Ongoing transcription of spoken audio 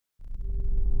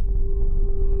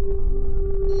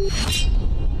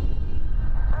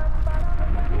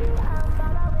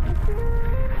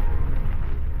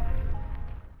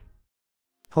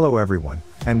Hello everyone,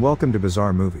 and welcome to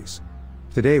Bizarre Movies.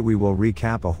 Today we will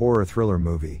recap a horror thriller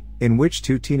movie, in which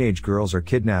two teenage girls are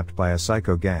kidnapped by a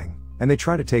psycho gang, and they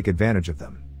try to take advantage of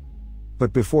them.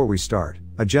 But before we start,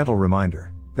 a gentle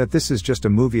reminder, that this is just a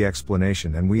movie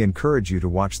explanation and we encourage you to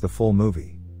watch the full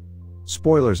movie.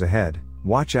 Spoilers ahead,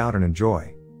 watch out and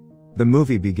enjoy. The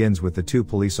movie begins with the two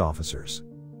police officers.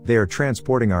 They are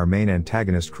transporting our main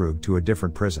antagonist Krug to a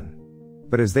different prison.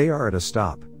 But as they are at a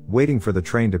stop, waiting for the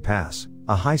train to pass,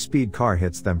 a high-speed car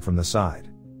hits them from the side.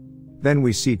 Then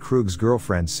we see Krug's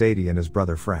girlfriend Sadie and his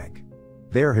brother Frank.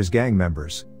 They are his gang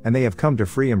members, and they have come to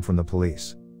free him from the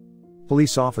police.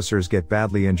 Police officers get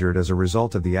badly injured as a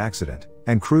result of the accident,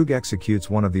 and Krug executes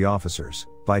one of the officers,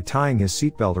 by tying his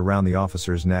seatbelt around the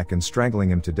officer's neck and strangling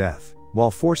him to death,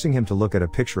 while forcing him to look at a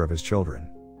picture of his children.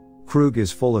 Krug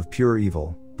is full of pure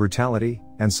evil, brutality,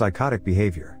 and psychotic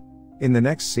behavior. In the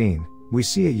next scene, we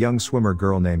see a young swimmer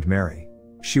girl named Mary.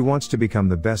 She wants to become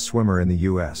the best swimmer in the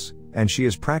US, and she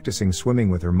is practicing swimming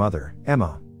with her mother,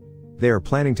 Emma. They are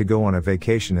planning to go on a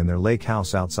vacation in their lake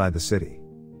house outside the city.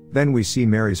 Then we see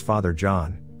Mary's father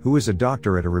John, who is a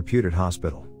doctor at a reputed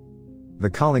hospital.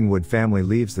 The Collingwood family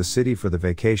leaves the city for the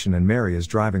vacation and Mary is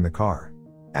driving the car.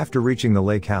 After reaching the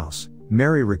lake house,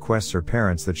 Mary requests her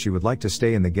parents that she would like to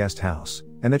stay in the guest house,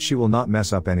 and that she will not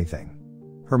mess up anything.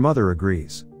 Her mother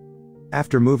agrees.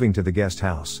 After moving to the guest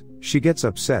house, she gets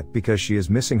upset because she is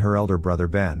missing her elder brother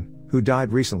Ben, who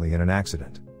died recently in an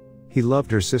accident. He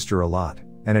loved her sister a lot,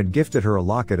 and had gifted her a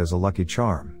locket as a lucky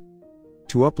charm.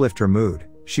 To uplift her mood,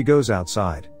 she goes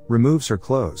outside, removes her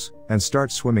clothes, and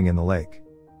starts swimming in the lake.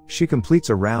 She completes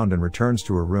a round and returns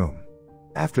to her room.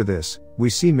 After this, we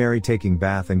see Mary taking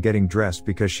bath and getting dressed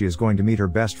because she is going to meet her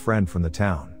best friend from the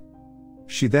town.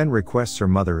 She then requests her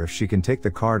mother if she can take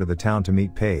the car to the town to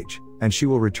meet Paige, and she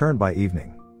will return by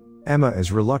evening. Emma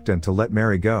is reluctant to let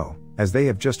Mary go, as they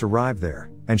have just arrived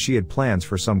there, and she had plans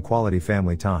for some quality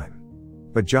family time.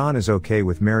 But John is okay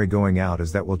with Mary going out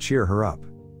as that will cheer her up.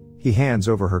 He hands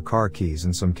over her car keys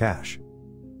and some cash.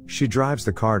 She drives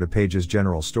the car to Paige's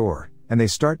general store, and they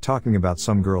start talking about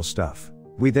some girl stuff.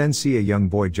 We then see a young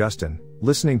boy Justin,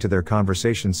 listening to their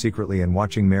conversation secretly and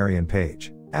watching Mary and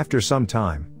Paige. After some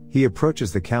time, he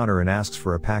approaches the counter and asks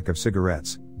for a pack of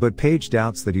cigarettes, but Paige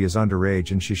doubts that he is underage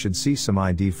and she should see some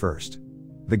ID first.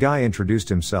 The guy introduced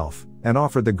himself, and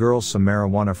offered the girls some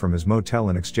marijuana from his motel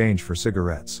in exchange for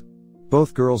cigarettes.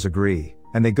 Both girls agree,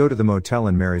 and they go to the motel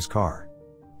in Mary's car.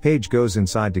 Paige goes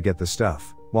inside to get the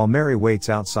stuff, while Mary waits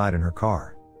outside in her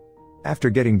car. After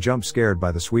getting jump scared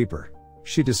by the sweeper,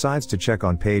 she decides to check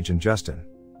on Paige and Justin.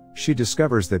 She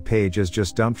discovers that Paige has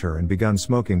just dumped her and begun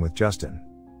smoking with Justin.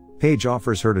 Paige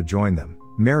offers her to join them.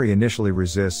 Mary initially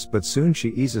resists, but soon she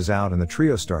eases out and the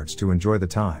trio starts to enjoy the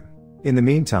time. In the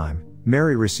meantime,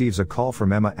 Mary receives a call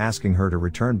from Emma asking her to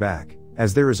return back,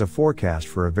 as there is a forecast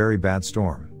for a very bad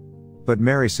storm. But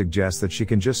Mary suggests that she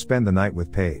can just spend the night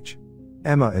with Paige.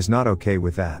 Emma is not okay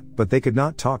with that, but they could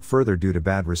not talk further due to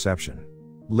bad reception.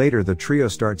 Later the trio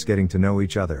starts getting to know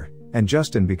each other, and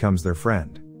Justin becomes their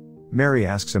friend. Mary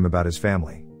asks him about his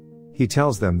family. He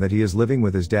tells them that he is living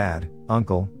with his dad,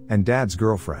 uncle, and dad's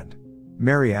girlfriend.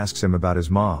 Mary asks him about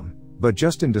his mom, but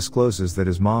Justin discloses that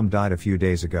his mom died a few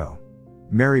days ago.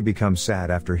 Mary becomes sad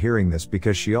after hearing this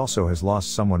because she also has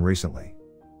lost someone recently.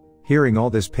 Hearing all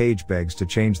this, Paige begs to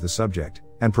change the subject,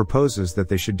 and proposes that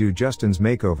they should do Justin's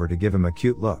makeover to give him a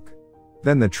cute look.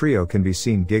 Then the trio can be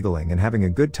seen giggling and having a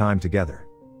good time together.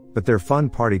 But their fun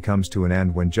party comes to an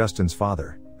end when Justin's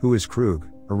father, who is Krug,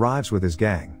 arrives with his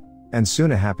gang. And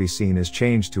soon a happy scene is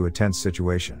changed to a tense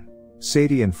situation.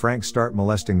 Sadie and Frank start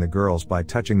molesting the girls by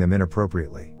touching them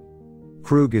inappropriately.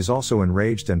 Krug is also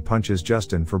enraged and punches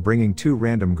Justin for bringing two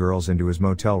random girls into his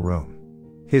motel room.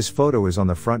 His photo is on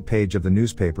the front page of the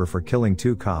newspaper for killing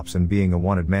two cops and being a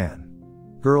wanted man.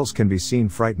 Girls can be seen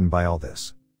frightened by all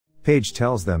this. Paige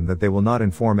tells them that they will not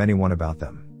inform anyone about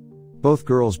them. Both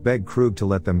girls beg Krug to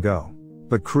let them go.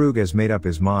 But Krug has made up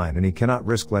his mind and he cannot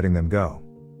risk letting them go.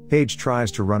 Paige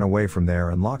tries to run away from there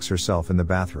and locks herself in the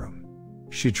bathroom.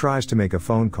 She tries to make a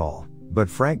phone call, but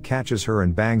Frank catches her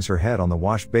and bangs her head on the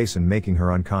wash basin, making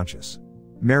her unconscious.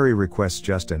 Mary requests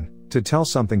Justin to tell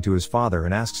something to his father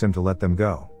and asks him to let them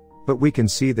go. But we can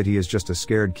see that he is just a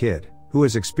scared kid, who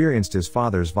has experienced his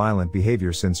father's violent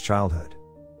behavior since childhood.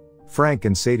 Frank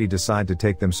and Sadie decide to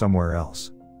take them somewhere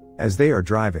else. As they are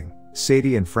driving,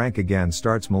 Sadie and Frank again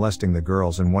starts molesting the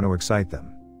girls and want to excite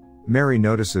them. Mary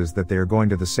notices that they are going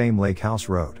to the same lake house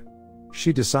road.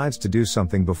 She decides to do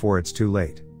something before it's too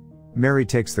late. Mary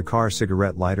takes the car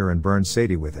cigarette lighter and burns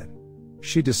Sadie with it.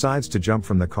 She decides to jump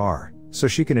from the car, so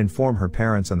she can inform her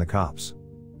parents and the cops.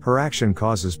 Her action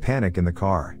causes panic in the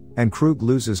car, and Krug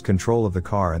loses control of the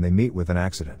car and they meet with an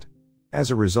accident.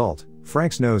 As a result,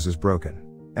 Frank's nose is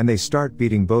broken, and they start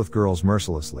beating both girls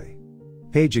mercilessly.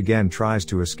 Paige again tries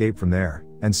to escape from there,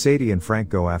 and Sadie and Frank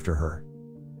go after her.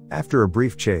 After a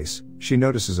brief chase, she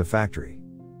notices a factory.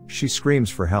 She screams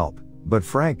for help, but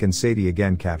Frank and Sadie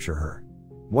again capture her.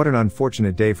 What an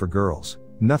unfortunate day for girls,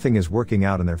 nothing is working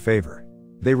out in their favor.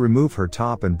 They remove her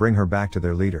top and bring her back to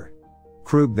their leader.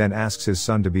 Krug then asks his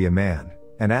son to be a man,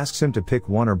 and asks him to pick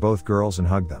one or both girls and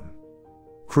hug them.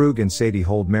 Krug and Sadie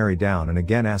hold Mary down and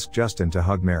again ask Justin to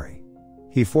hug Mary.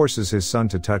 He forces his son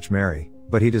to touch Mary,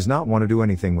 but he does not want to do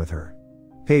anything with her.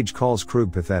 Paige calls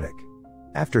Krug pathetic.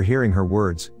 After hearing her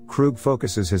words, Krug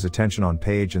focuses his attention on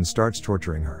Paige and starts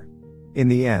torturing her. In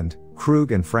the end,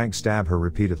 Krug and Frank stab her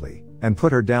repeatedly, and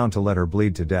put her down to let her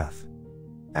bleed to death.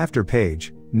 After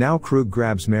Paige, now Krug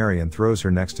grabs Mary and throws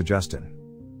her next to Justin.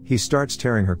 He starts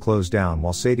tearing her clothes down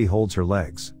while Sadie holds her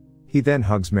legs. He then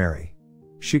hugs Mary.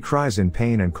 She cries in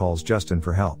pain and calls Justin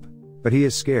for help. But he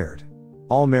is scared.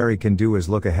 All Mary can do is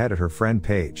look ahead at her friend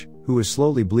Paige, who is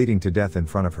slowly bleeding to death in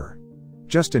front of her.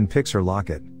 Justin picks her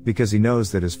locket, because he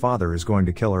knows that his father is going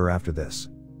to kill her after this.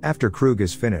 After Krug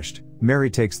is finished, Mary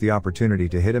takes the opportunity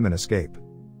to hit him and escape.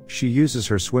 She uses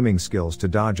her swimming skills to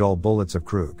dodge all bullets of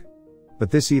Krug.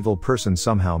 But this evil person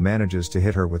somehow manages to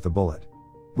hit her with the bullet.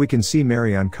 We can see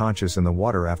Mary unconscious in the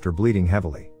water after bleeding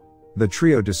heavily. The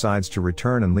trio decides to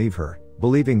return and leave her,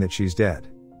 believing that she's dead.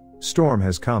 Storm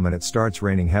has come and it starts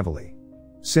raining heavily.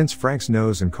 Since Frank's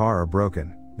nose and car are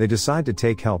broken, they decide to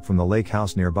take help from the lake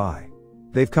house nearby.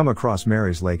 They've come across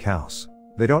Mary's lake house.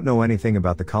 They don't know anything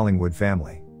about the Collingwood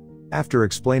family. After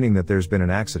explaining that there's been an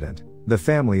accident, the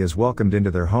family is welcomed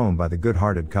into their home by the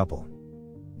good-hearted couple.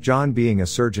 John, being a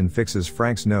surgeon, fixes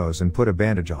Frank's nose and put a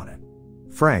bandage on it.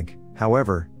 Frank,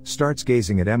 however, starts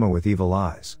gazing at Emma with evil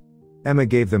eyes. Emma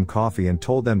gave them coffee and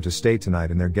told them to stay tonight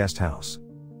in their guest house.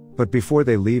 But before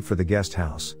they leave for the guest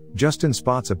house, Justin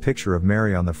spots a picture of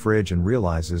Mary on the fridge and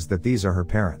realizes that these are her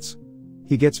parents.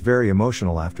 He gets very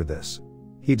emotional after this.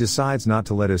 He decides not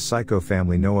to let his psycho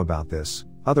family know about this,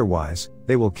 otherwise,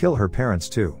 they will kill her parents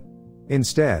too.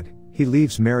 Instead, he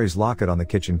leaves Mary's locket on the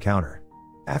kitchen counter.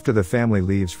 After the family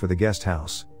leaves for the guest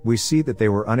house, we see that they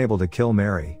were unable to kill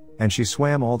Mary, and she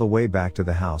swam all the way back to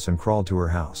the house and crawled to her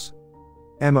house.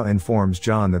 Emma informs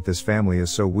John that this family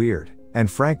is so weird, and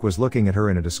Frank was looking at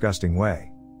her in a disgusting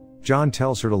way. John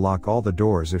tells her to lock all the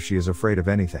doors if she is afraid of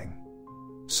anything.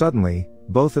 Suddenly,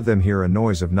 both of them hear a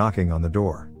noise of knocking on the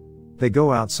door. They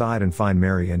go outside and find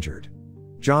Mary injured.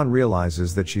 John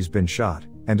realizes that she's been shot,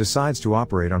 and decides to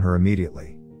operate on her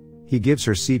immediately. He gives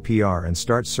her CPR and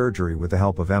starts surgery with the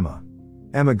help of Emma.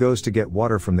 Emma goes to get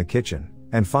water from the kitchen,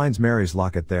 and finds Mary's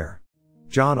locket there.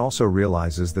 John also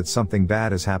realizes that something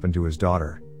bad has happened to his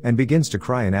daughter, and begins to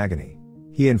cry in agony.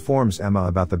 He informs Emma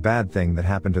about the bad thing that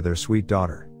happened to their sweet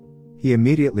daughter. He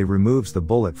immediately removes the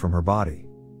bullet from her body.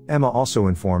 Emma also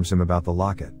informs him about the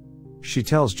locket. She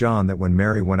tells John that when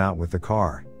Mary went out with the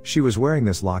car, she was wearing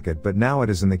this locket, but now it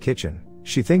is in the kitchen.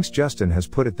 She thinks Justin has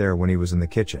put it there when he was in the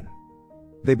kitchen.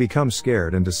 They become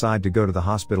scared and decide to go to the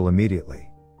hospital immediately.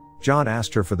 John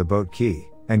asked her for the boat key,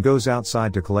 and goes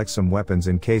outside to collect some weapons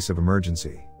in case of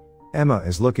emergency. Emma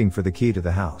is looking for the key to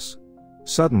the house.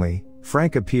 Suddenly,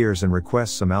 Frank appears and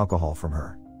requests some alcohol from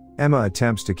her. Emma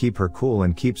attempts to keep her cool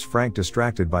and keeps Frank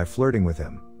distracted by flirting with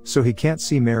him, so he can't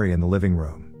see Mary in the living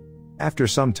room. After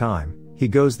some time, he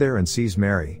goes there and sees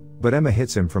Mary, but Emma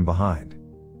hits him from behind.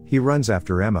 He runs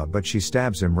after Emma, but she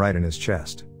stabs him right in his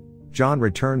chest. John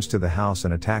returns to the house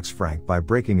and attacks Frank by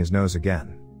breaking his nose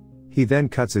again. He then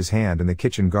cuts his hand in the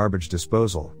kitchen garbage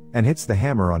disposal, and hits the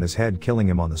hammer on his head, killing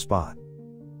him on the spot.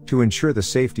 To ensure the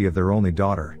safety of their only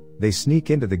daughter, they sneak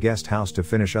into the guest house to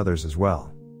finish others as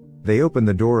well. They open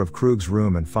the door of Krug's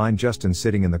room and find Justin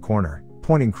sitting in the corner,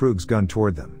 pointing Krug's gun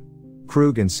toward them.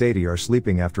 Krug and Sadie are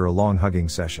sleeping after a long hugging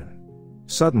session.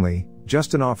 Suddenly,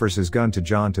 Justin offers his gun to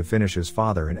John to finish his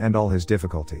father and end all his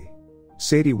difficulty.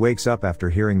 Sadie wakes up after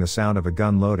hearing the sound of a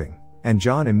gun loading, and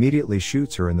John immediately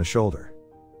shoots her in the shoulder.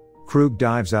 Krug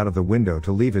dives out of the window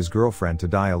to leave his girlfriend to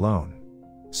die alone.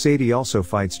 Sadie also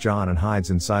fights John and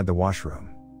hides inside the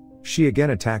washroom. She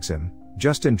again attacks him.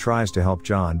 Justin tries to help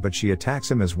John, but she attacks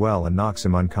him as well and knocks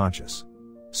him unconscious.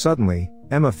 Suddenly,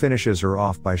 Emma finishes her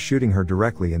off by shooting her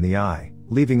directly in the eye,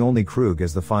 leaving only Krug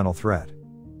as the final threat.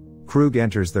 Krug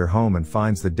enters their home and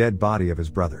finds the dead body of his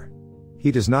brother.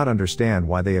 He does not understand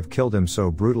why they have killed him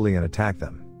so brutally and attacked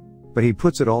them. But he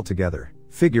puts it all together,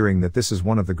 figuring that this is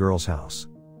one of the girls' house.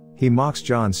 He mocks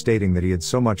John, stating that he had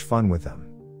so much fun with them.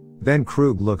 Then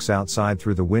Krug looks outside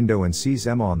through the window and sees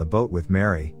Emma on the boat with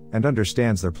Mary, and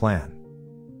understands their plan.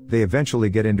 They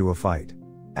eventually get into a fight.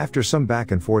 After some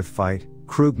back and forth fight,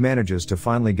 Krug manages to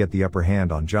finally get the upper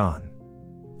hand on John.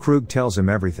 Krug tells him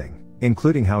everything,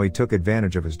 including how he took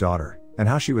advantage of his daughter, and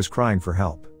how she was crying for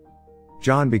help.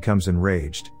 John becomes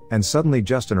enraged, and suddenly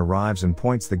Justin arrives and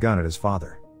points the gun at his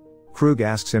father. Krug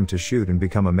asks him to shoot and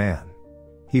become a man.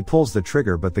 He pulls the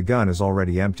trigger but the gun is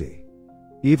already empty.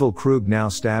 Evil Krug now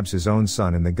stabs his own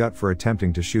son in the gut for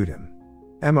attempting to shoot him.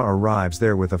 Emma arrives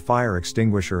there with a fire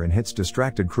extinguisher and hits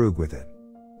distracted Krug with it.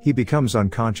 He becomes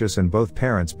unconscious and both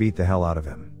parents beat the hell out of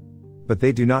him. But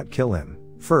they do not kill him.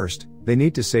 First, they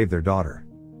need to save their daughter.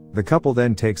 The couple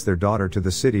then takes their daughter to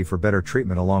the city for better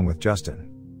treatment along with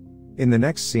Justin. In the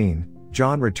next scene,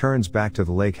 John returns back to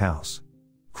the lake house.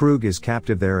 Krug is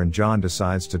captive there and John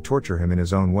decides to torture him in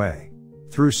his own way.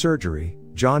 Through surgery,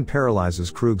 John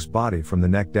paralyzes Krug's body from the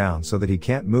neck down so that he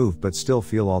can't move but still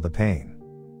feel all the pain.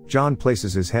 John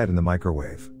places his head in the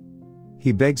microwave.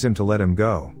 He begs him to let him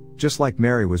go, just like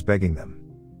Mary was begging them.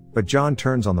 But John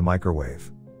turns on the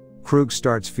microwave. Krug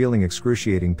starts feeling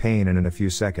excruciating pain and in a few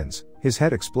seconds, his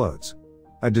head explodes.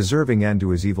 A deserving end to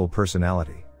his evil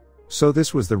personality. So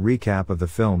this was the recap of the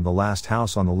film The Last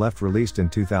House on the Left, released in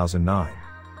 2009.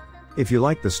 If you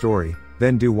like the story,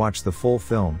 then do watch the full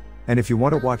film, and if you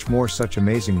want to watch more such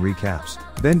amazing recaps,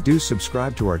 then do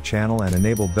subscribe to our channel and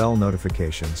enable bell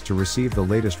notifications to receive the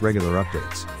latest regular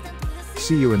updates.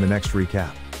 See you in the next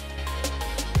recap.